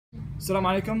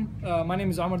Assalamu alaikum. My name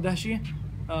is Omar Dahshi.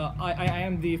 I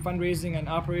am the fundraising and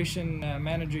operation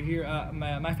manager here at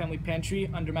My Family Pantry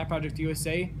under My Project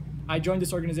USA. I joined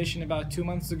this organization about 2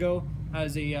 months ago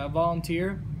as a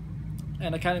volunteer,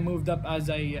 and I kind of moved up as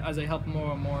I helped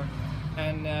more and more.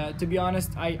 And to be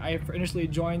honest, I initially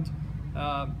joined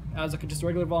as just a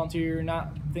regular volunteer,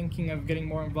 not thinking of getting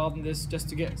more involved in this, just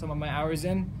to get some of my hours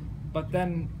in. But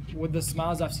then with the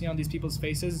smiles I've seen on these people's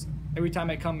faces, every time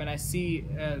I come and I see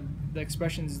the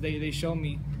expressions they show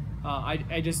me,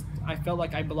 I felt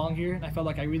like I belong here, and I felt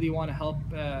like I really want to help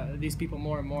these people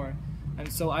more and more.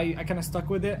 And so I kind of stuck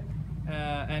with it,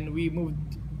 and we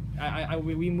moved.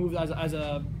 We moved as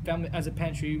a family, as a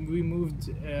pantry. We moved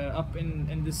up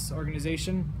in this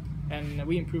organization, and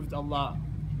we improved a lot.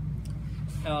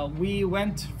 We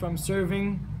went from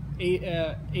serving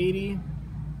 80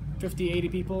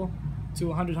 people to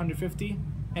 100, 150,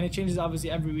 and it changes obviously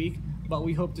every week, but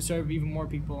we hope to serve even more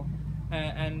people.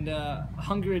 And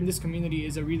hunger in this community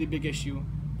is a really big issue.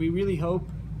 We really hope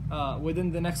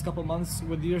within the next couple months,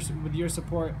 with your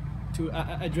support, to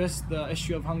address the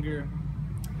issue of hunger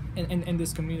in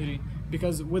this community.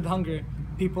 Because with hunger,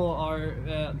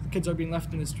 kids are being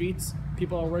left in the streets,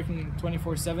 people are working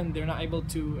 24/7, they're not able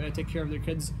to take care of their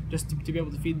kids just to be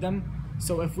able to feed them.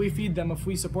 So if we feed them, if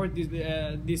we support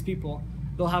these people,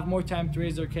 they'll have more time to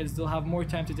raise their kids, they'll have more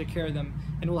time to take care of them,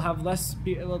 and we'll have less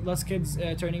kids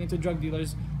turning into drug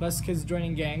dealers, less kids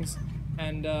joining gangs,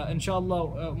 and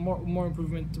inshallah more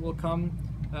improvement will come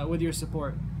with your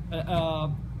support.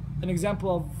 An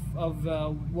example of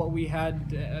what we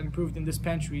had improved in this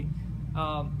pantry,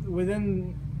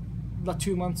 within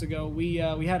 2 months ago, we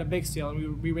had a bake sale,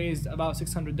 and we raised about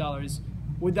 $600.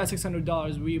 With that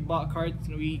 $600, we bought carts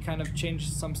and we kind of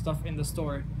changed some stuff in the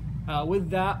store. With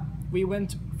that, we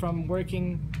went from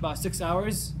working about 6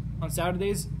 hours on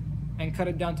Saturdays and cut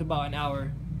it down to about an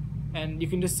hour. And you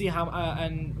can just see how,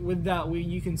 and with that,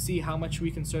 you can see how much we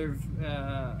can serve,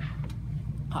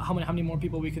 how many more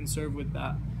people we can serve with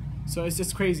that. So it's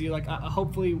just crazy. Like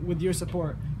hopefully, with your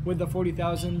support, with the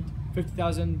 40,000,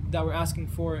 50,000 that we're asking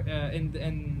for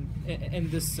in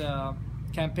this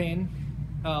campaign,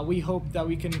 we hope that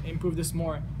we can improve this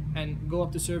more and go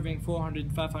up to serving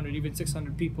 400, 500, even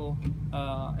 600 people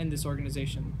in this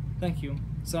organization. Thank you.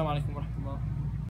 Assalamu alaikum wa rahmatullah.